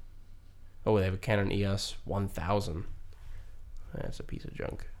 Oh, they have a Canon EOS 1000. That's a piece of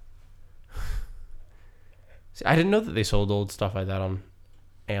junk. See, I didn't know that they sold old stuff like that on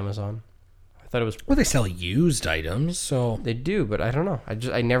Amazon. I thought it was... Well, they sell used items, so... They do, but I don't know.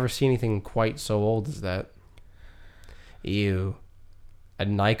 I never see anything quite so old as that. Ew. A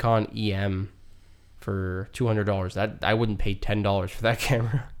Nikon EM for $200. That I wouldn't pay $10 for that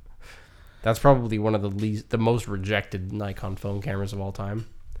camera. That's probably one of the most rejected Nikon phone cameras of all time.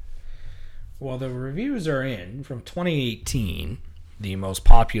 Well, the reviews are in from 2018. The most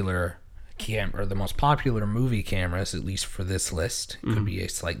popular the most popular movie cameras, at least for this list, could be a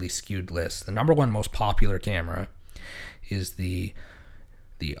slightly skewed list. The number one most popular camera is the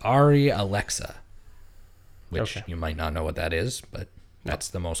Arri Alexa, which you might not know what that is, but that's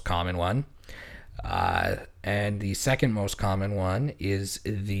the most common one. And the second most common one is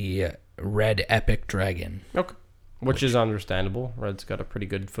the Red Epic Dragon. Okay. Which is understandable. Red's got a pretty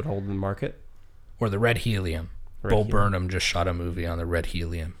good foothold in the market. Or the Red Helium. Bo Burnham just shot a movie on the Red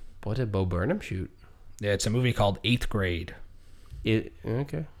Helium. What did Bo Burnham shoot? Yeah, it's a movie called 8th Grade.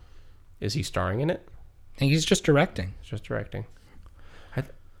 Okay. Is he starring in it? I think he's just directing. He's just directing.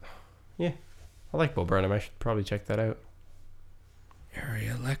 Yeah. I like Bo Burnham. I should probably check that out.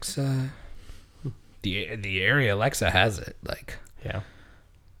 Arri Alexa. The Arri Alexa has it. Yeah.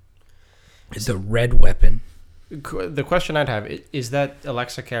 It's a red weapon. The question I'd have is that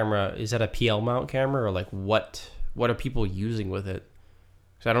Alexa camera, is that a PL mount camera, or what are people using with it?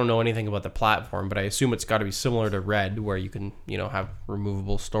 Because I don't know anything about the platform, but I assume it's got to be similar to Red, where you can have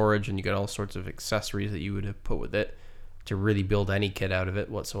removable storage and you get all sorts of accessories that you would have put with it to really build any kit out of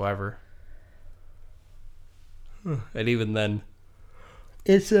it whatsoever. And even then,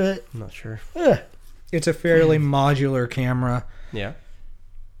 I'm not sure. It's a fairly modular camera. Yeah.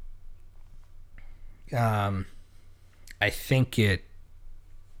 I think it's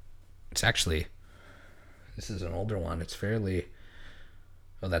actually, this is an older one. It's fairly,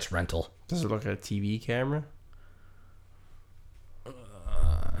 oh, that's rental. Does it look like a TV camera?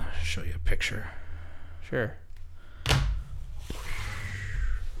 Show you a picture. Sure.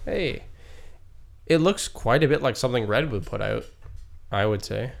 Hey, it looks quite a bit like something Red would put out, I would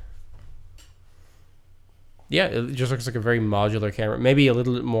say. Yeah, it just looks like a very modular camera. Maybe a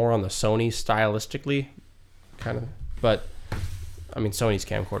little bit more on the Sony stylistically, kind of. But, I mean, Sony's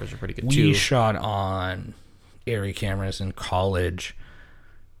camcorders are pretty good too. We shot on Arri cameras in college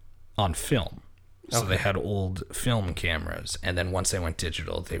on film. So they had old film cameras, and then once they went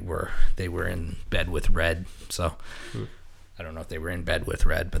digital, they were in bed with Red. So I don't know if they were in bed with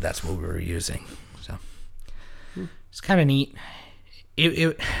Red, but that's what we were using. So it's kind of neat.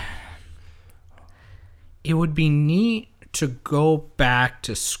 It would be neat to go back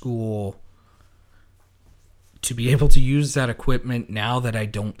to school to be able to use that equipment now that I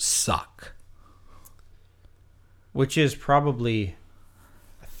don't suck. Which is probably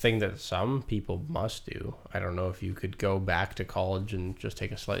a thing that some people must do. I don't know if you could go back to college and just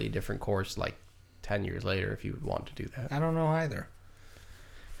take a slightly different course like 10 years later if you would want to do that. I don't know either.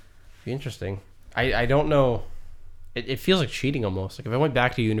 Be interesting. I don't know. It feels like cheating almost. Like if I went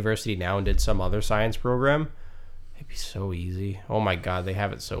back to university now and did some other science program, it'd be so easy. Oh my God, they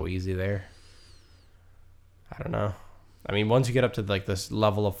have it so easy there. I don't know. I mean, once you get up to like this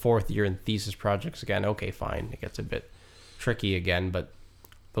level of fourth year in thesis projects again, okay, fine. It gets a bit tricky again, but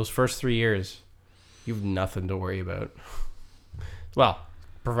those first 3 years, you have nothing to worry about. Well,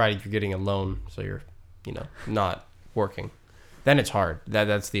 provided you're getting a loan, so you're, not working. Then it's hard.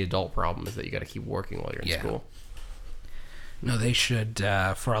 That's the adult problem, is that you got to keep working while you're in school. No, they should,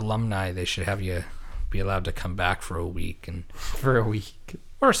 for alumni, they should have you be allowed to come back for a week. For a week.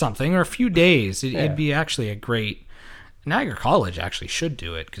 Or something, or a few days. It'd be actually a great... Niagara College actually should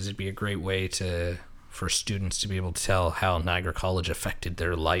do it, because it'd be a great way for students to be able to tell how Niagara College affected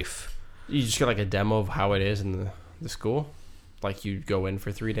their life. You just get like a demo of how it is in the school? Like you go in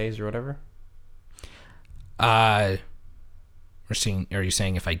for 3 days or whatever? Are you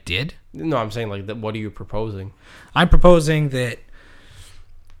saying if I did? No, I'm saying like, what are you proposing? I'm proposing that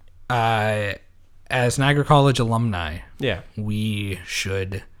as Niagara College alumni, we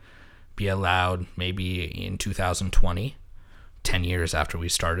should be allowed maybe in 2020, 10 years after we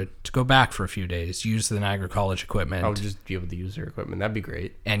started, to go back for a few days, use the Niagara College equipment. Oh, just be able to use their equipment. That'd be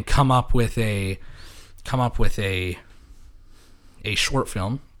great. And come up with a short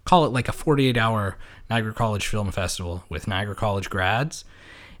film. Call it like a 48-hour Niagara College Film Festival with Niagara College grads,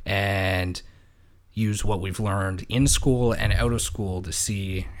 and use what we've learned in school and out of school to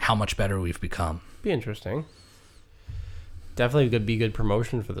see how much better we've become. Be interesting. Definitely could be good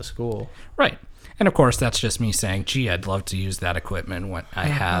promotion for the school. Right. And of course, that's just me saying, gee, I'd love to use that equipment when I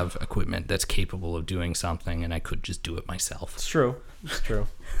have equipment that's capable of doing something and I could just do it myself. It's true.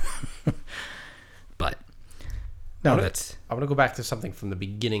 But no, I want to go back to something from the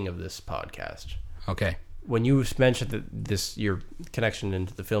beginning of this podcast. Okay. When you mentioned that your connection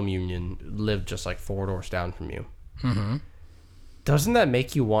into the film union lived just like 4 doors down from you, doesn't that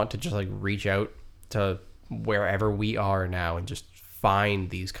make you want to just like reach out to wherever we are now and just find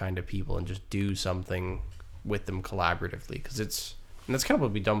these kind of people and just do something with them collaboratively? Because that's kind of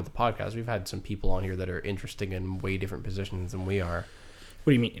what we've done with the podcast. We've had some people on here that are interesting in way different positions than we are.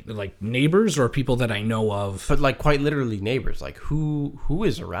 What do you mean? Like neighbors or people that I know of? But like quite literally neighbors. Like who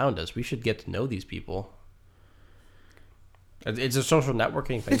is around us? We should get to know these people. It's a social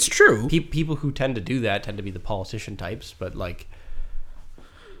networking thing. It's true. People who tend to do that tend to be the politician types, but like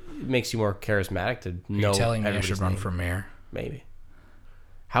it makes you more charismatic to know. Are you telling me I should run for mayor? Maybe.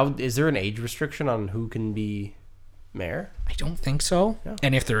 How is there an age restriction on who can be mayor? I don't think so. Yeah.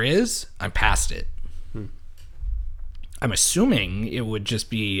 And if there is, I'm past it. I'm assuming it would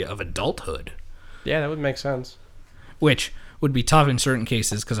just be of adulthood. Yeah, that would make sense. Which would be tough in certain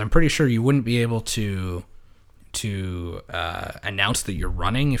cases, because I'm pretty sure you wouldn't be able to announce that you're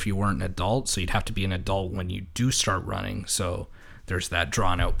running if you weren't an adult. So you'd have to be an adult when you do start running. So there's that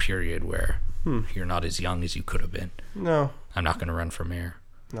drawn out period where you're not as young as you could have been. No. I'm not going to run for mayor.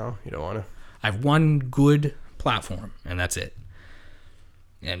 No, you don't want to. I have one good platform, and that's it.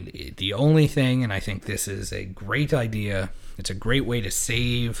 And the only thing, and I think this is a great idea, it's a great way to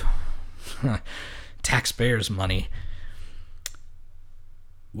save taxpayers' money.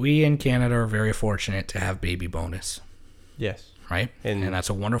 We in Canada are very fortunate to have baby bonus. Yes. Right? And that's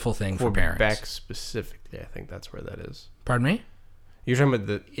a wonderful thing for parents. Quebec specifically, I think that's where that is. Pardon me? You're talking about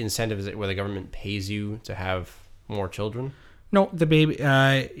the incentive, is it where the government pays you to have more children? No, the baby.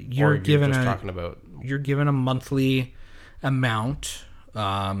 You're given just talking about. You're given a monthly amount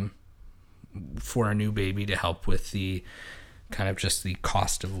for a new baby to help with the kind of just the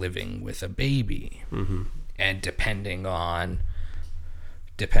cost of living with a baby, and depending on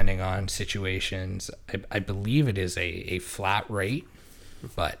situations, I believe it is a flat rate,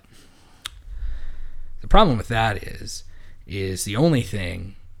 but the problem with that is the only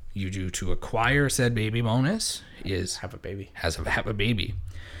thing you do to acquire said baby bonus is Have a baby. have a baby.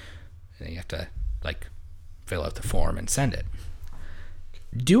 And then you have to fill out the form and send it.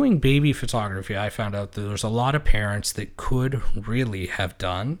 Doing baby photography, I found out that there's a lot of parents that could really have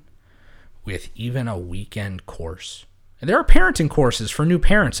done with even a weekend course. And there are parenting courses for new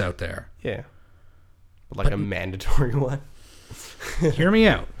parents out there. Yeah. But a mandatory one. Hear me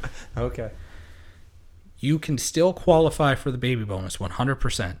out. Okay. You can still qualify for the baby bonus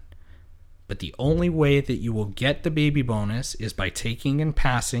 100%. But the only way that you will get the baby bonus is by taking and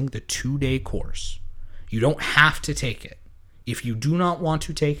passing the 2-day course. You don't have to take it. If you do not want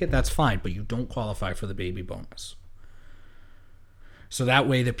to take it, that's fine, but you don't qualify for the baby bonus. So that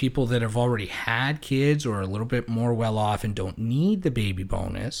way, the people that have already had kids or are a little bit more well off and don't need the baby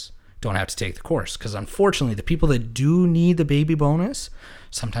bonus don't have to take the course. Because unfortunately, the people that do need the baby bonus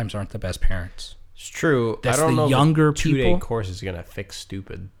sometimes aren't the best parents. It's true. That's I don't the know younger if a 2-day people. course is going to fix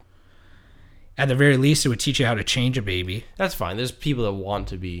stupid. At the very least, it would teach you how to change a baby. That's fine. There's people that want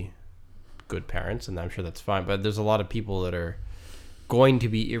to be good parents, and I'm sure that's fine. But there's a lot of people that are going to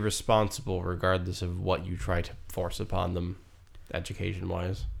be irresponsible regardless of what you try to force upon them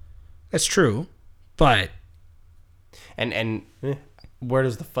education-wise. That's true, but And where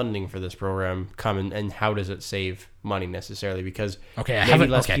does the funding for this program come, and how does it save money necessarily? Because maybe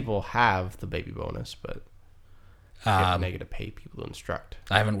less people have the baby bonus, but they get to pay people to instruct.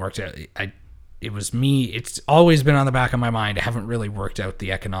 I haven't worked out. It was me. It's always been on the back of my mind. I haven't really worked out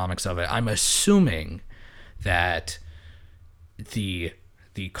the economics of it. I'm assuming that the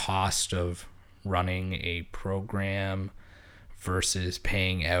cost of running a program versus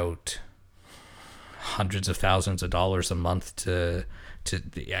paying out hundreds of thousands of dollars a month to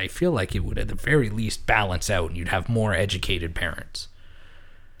I feel like it would at the very least balance out, and you'd have more educated parents.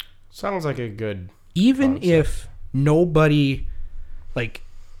 Sounds like a good Even concept. if nobody, like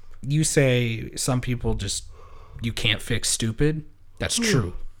you say, some people just, you can't fix stupid. That's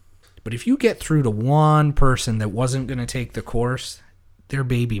true. But if you get through to one person that wasn't going to take the course, their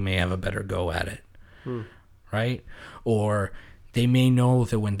baby may have a better go at it. Right? Or they may know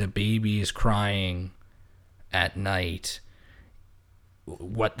that when the baby is crying at night,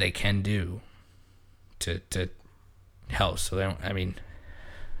 what they can do to help. So they don't, I mean,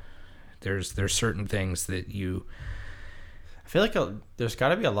 there's certain things that you, I feel like there's got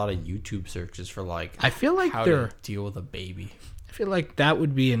to be a lot of YouTube searches for I feel like how to deal with a baby, I feel like that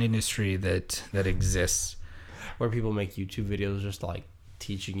would be an industry that exists. where people make YouTube videos just like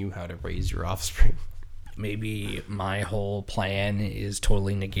teaching you how to raise your offspring. Maybe my whole plan is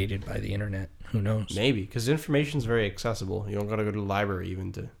totally negated by the internet. Who knows? Maybe, because information's very accessible. You don't got to go to the library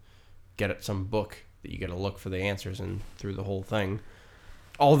even to get at some book that you got to look for the answers and through the whole thing.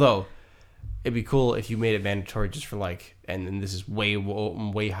 Although, it'd be cool if you made it mandatory just for like, and this is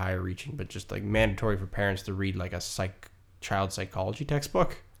way higher reaching, but just like mandatory for parents to read like a child psychology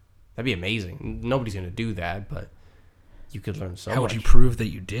textbook. That'd be amazing. Nobody's going to do that, but you could learn so much. How would you prove that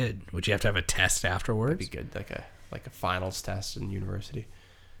you did? Would you have to have a test afterwards? That'd be good, like a finals test in university.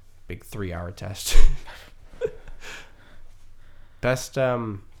 Big 3-hour test. Best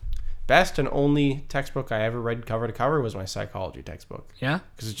and only textbook I ever read cover to cover was my psychology textbook. Yeah?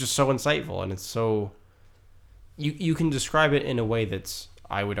 Because it's just so insightful, and it's so... You can describe it in a way that's,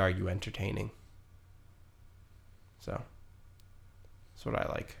 I would argue, entertaining. So, that's what I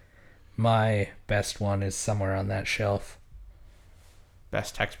like. My best one is somewhere on that shelf.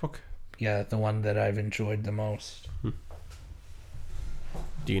 Best textbook? Yeah, the one that I've enjoyed the most.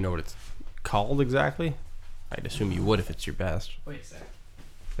 Do you know what it's called exactly? I'd assume you would if it's your best. Wait a sec.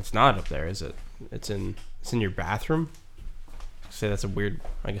 It's not up there, is it? It's in your bathroom? Say that's a weird,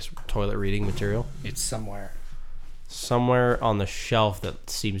 I guess, toilet reading material. It's somewhere. Somewhere on the shelf that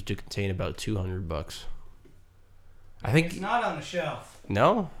seems to contain about $200. I think... It's not on the shelf.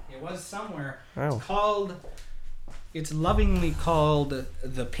 No? It was somewhere. Oh. It's lovingly called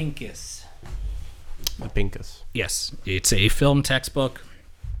The Pincus. The Pincus. Yes, it's a film textbook.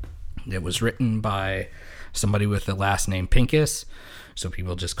 It was written by somebody with the last name Pincus, so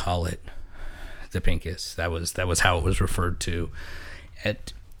people just call it The Pincus. That was how it was referred to.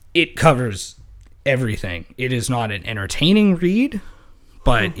 It covers everything. It is not an entertaining read,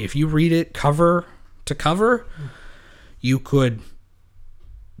 but if you read it cover to cover, you could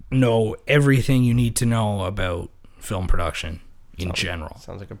know everything you need to know about film production in general.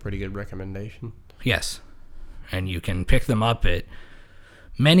 Sounds like a pretty good recommendation. Yes. And you can pick them up at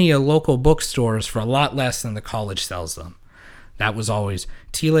many local bookstores for a lot less than the college sells them. That was always...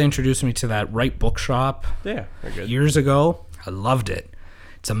 Tila introduced me to that Wright Bookshop Yeah, they're good. years ago. I loved it.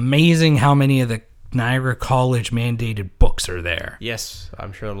 It's amazing how many of the Niagara College mandated books are there. Yes,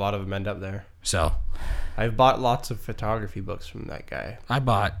 I'm sure a lot of them end up there. So I've bought lots of photography books from that guy. I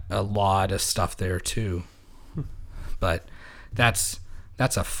bought a lot of stuff there too. But that's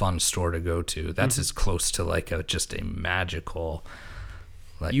a fun store to go to. That's as close to like just a magical...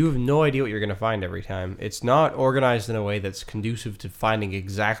 You have no idea what you're going to find every time. It's not organized in a way that's conducive to finding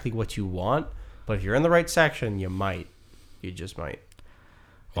exactly what you want, but if you're in the right section, you might. You just might.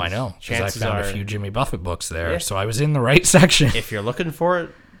 Well, I know, because I Chances found are- a few Jimmy Buffett books there, Yeah. so I was in the right section. If you're looking for it,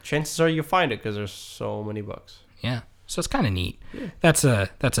 chances are you'll find it because there's so many books. Yeah, so it's kind of neat. Yeah. That's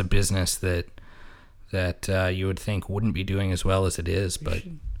a business that you would think wouldn't be doing as well as it is, but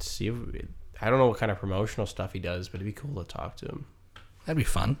See, I don't know what kind of promotional stuff he does, but it'd be cool to talk to him. that'd be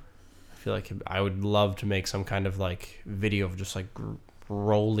fun. I feel like I would love to make some kind of like video of just like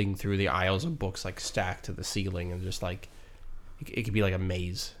rolling through the aisles of books like stacked to the ceiling and just like it could be like a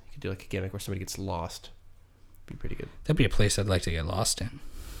maze. You could do like a gimmick where somebody gets lost. Be pretty good. That'd be a place I'd like to get lost in.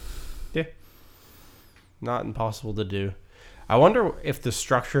 Yeah. Not impossible to do. I wonder if the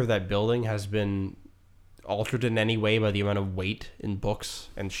structure of that building has been altered in any way by the amount of weight in books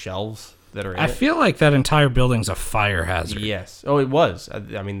and shelves that are in I it. feel like that entire building's a fire hazard. Yes. Oh, it was.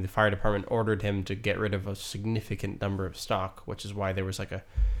 I mean, the fire department ordered him to get rid of a significant number of stock, which is why there was like a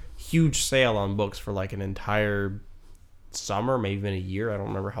huge sale on books for like an entire summer, maybe even a year. I don't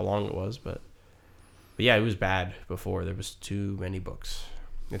remember how long it was, but yeah, it was bad before. There was too many books.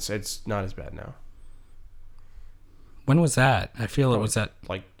 It's not as bad now. When was that? I feel it was at...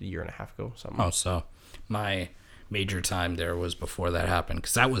 Like a year and a half ago, something. Oh, so my major time there was before that happened,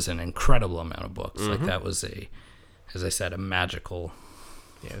 because that was an incredible amount of books. Like that was as I said, a magical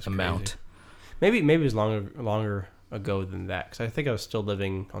Yeah, it was amount. crazy. Maybe it was longer ago than that, because I think I was still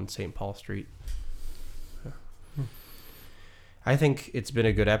living on St. Paul Street. I think it's been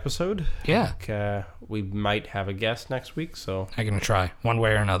a good episode. Yeah. We might have a guest next week, so I'm going to try one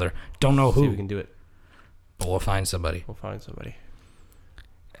way or another. Don't know see if we who, can do it. but we'll find somebody. We'll find somebody.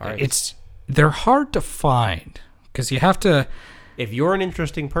 All right. They're hard to find because you have to... If you're an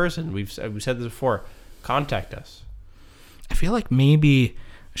interesting person, we've said this before, contact us. I feel like maybe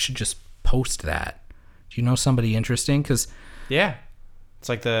I should just post that. Do you know somebody interesting? Because Yeah. It's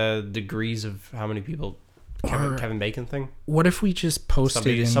like the degrees of how many people... Kevin Bacon thing. what if we just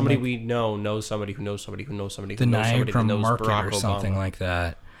posted in Somebody like, we know knows somebody who knows somebody who knows somebody the who knows somebody Niagara who knows Market Barack or something Obama. like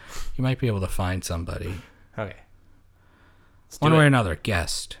that? You might be able to find somebody. Okay. Let's do One it. way or another,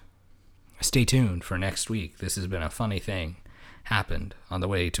 guest. Stay tuned for next week. This has been a funny thing happened on the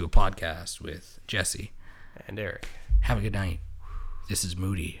way to a podcast with Jesse. And Eric. Have a good night. This is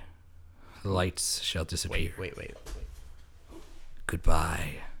Moody. The lights shall disappear. Wait.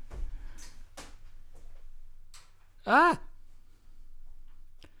 Goodbye. Ah!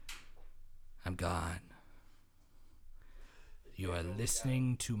 I'm gone. You are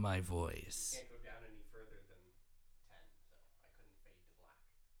listening to my voice. Go down any further than 10, so I couldn't fade to black.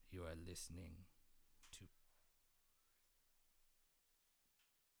 You are listening